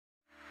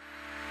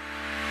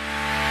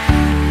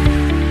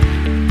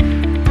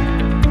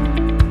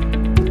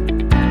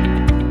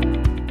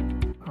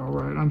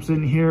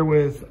sitting here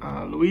with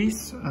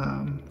Luis.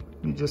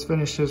 He just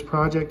finished his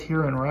project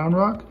here in Round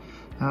Rock.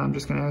 I'm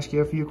just going to ask you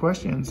a few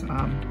questions.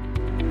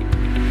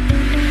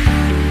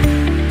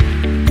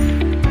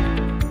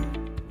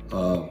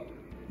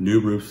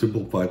 NewRuf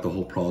simplified the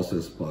whole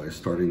process by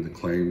starting the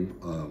claim.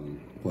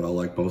 What I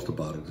like most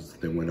about it is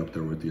they went up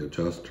there with the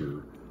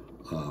adjuster,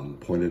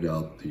 pointed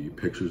out the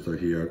pictures that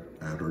he had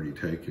already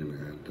taken,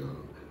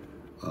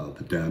 and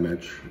the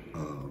damage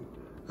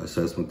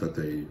assessment that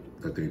they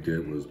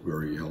did was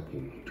very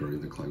helpful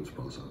during the claims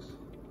process.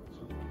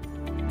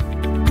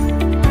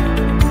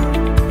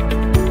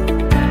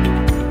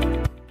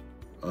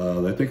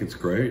 I think it's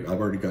great. I've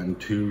already gotten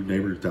 2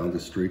 neighbors down the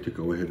street to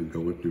go ahead and go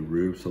with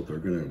NewRuf, so they're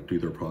going to do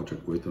their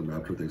project with them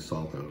after they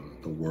saw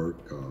the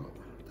work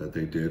that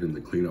they did in the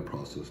cleanup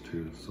process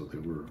too. So they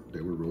were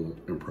real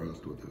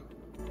impressed with it.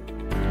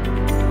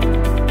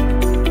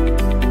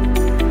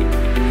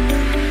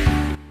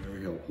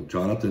 Very helpful.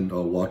 Jonathan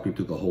walked me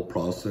through the whole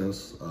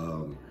process.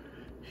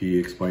 He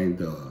explained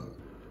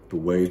the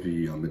way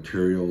the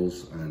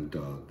materials and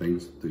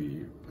things,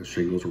 the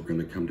shingles were going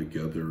to come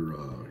together.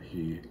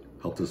 He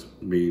helped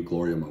me,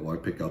 Gloria, and my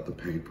wife pick out the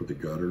paint for the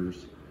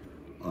gutters,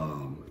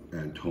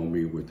 and told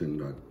me within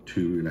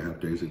 2.5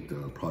 days that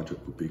the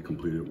project would be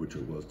completed, which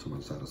it was to my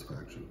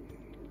satisfaction.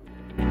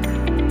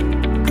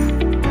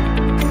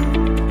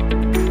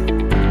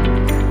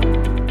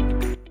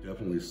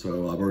 Definitely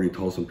so. I've already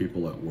told some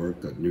people at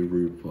work that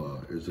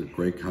NewRuf is a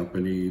great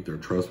company. They're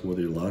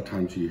trustworthy. A lot of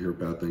times you hear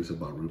bad things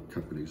about roof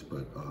companies,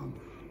 but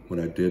when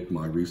I did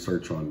my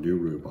research on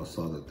NewRuf, I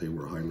saw that they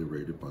were highly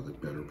rated by the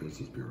Better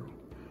Business Bureau.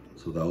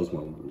 So that was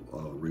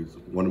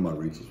one of my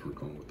reasons for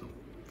going with them.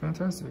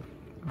 Fantastic.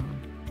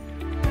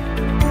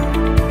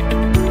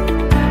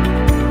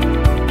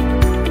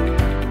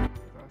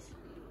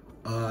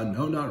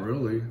 No, not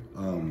really.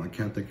 I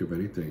can't think of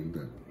anything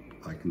that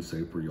I can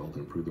say for y'all to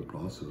improve the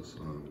process.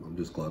 I'm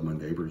just glad my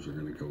neighbors are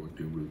going to go with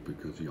NewRuf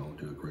because y'all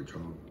do a great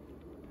job.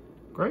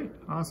 Great,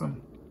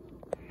 awesome.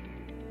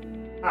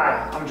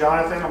 Hi, I'm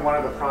Jonathan. I'm one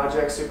of the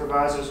project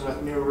supervisors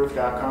with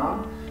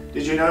NewRuf.com.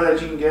 Did you know that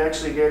you can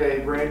actually get a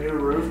brand new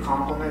roof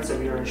compliments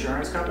of your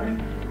insurance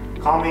company?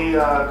 Call me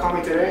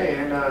today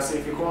and see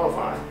if you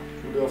qualify.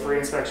 We'll do a free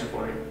inspection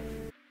for you.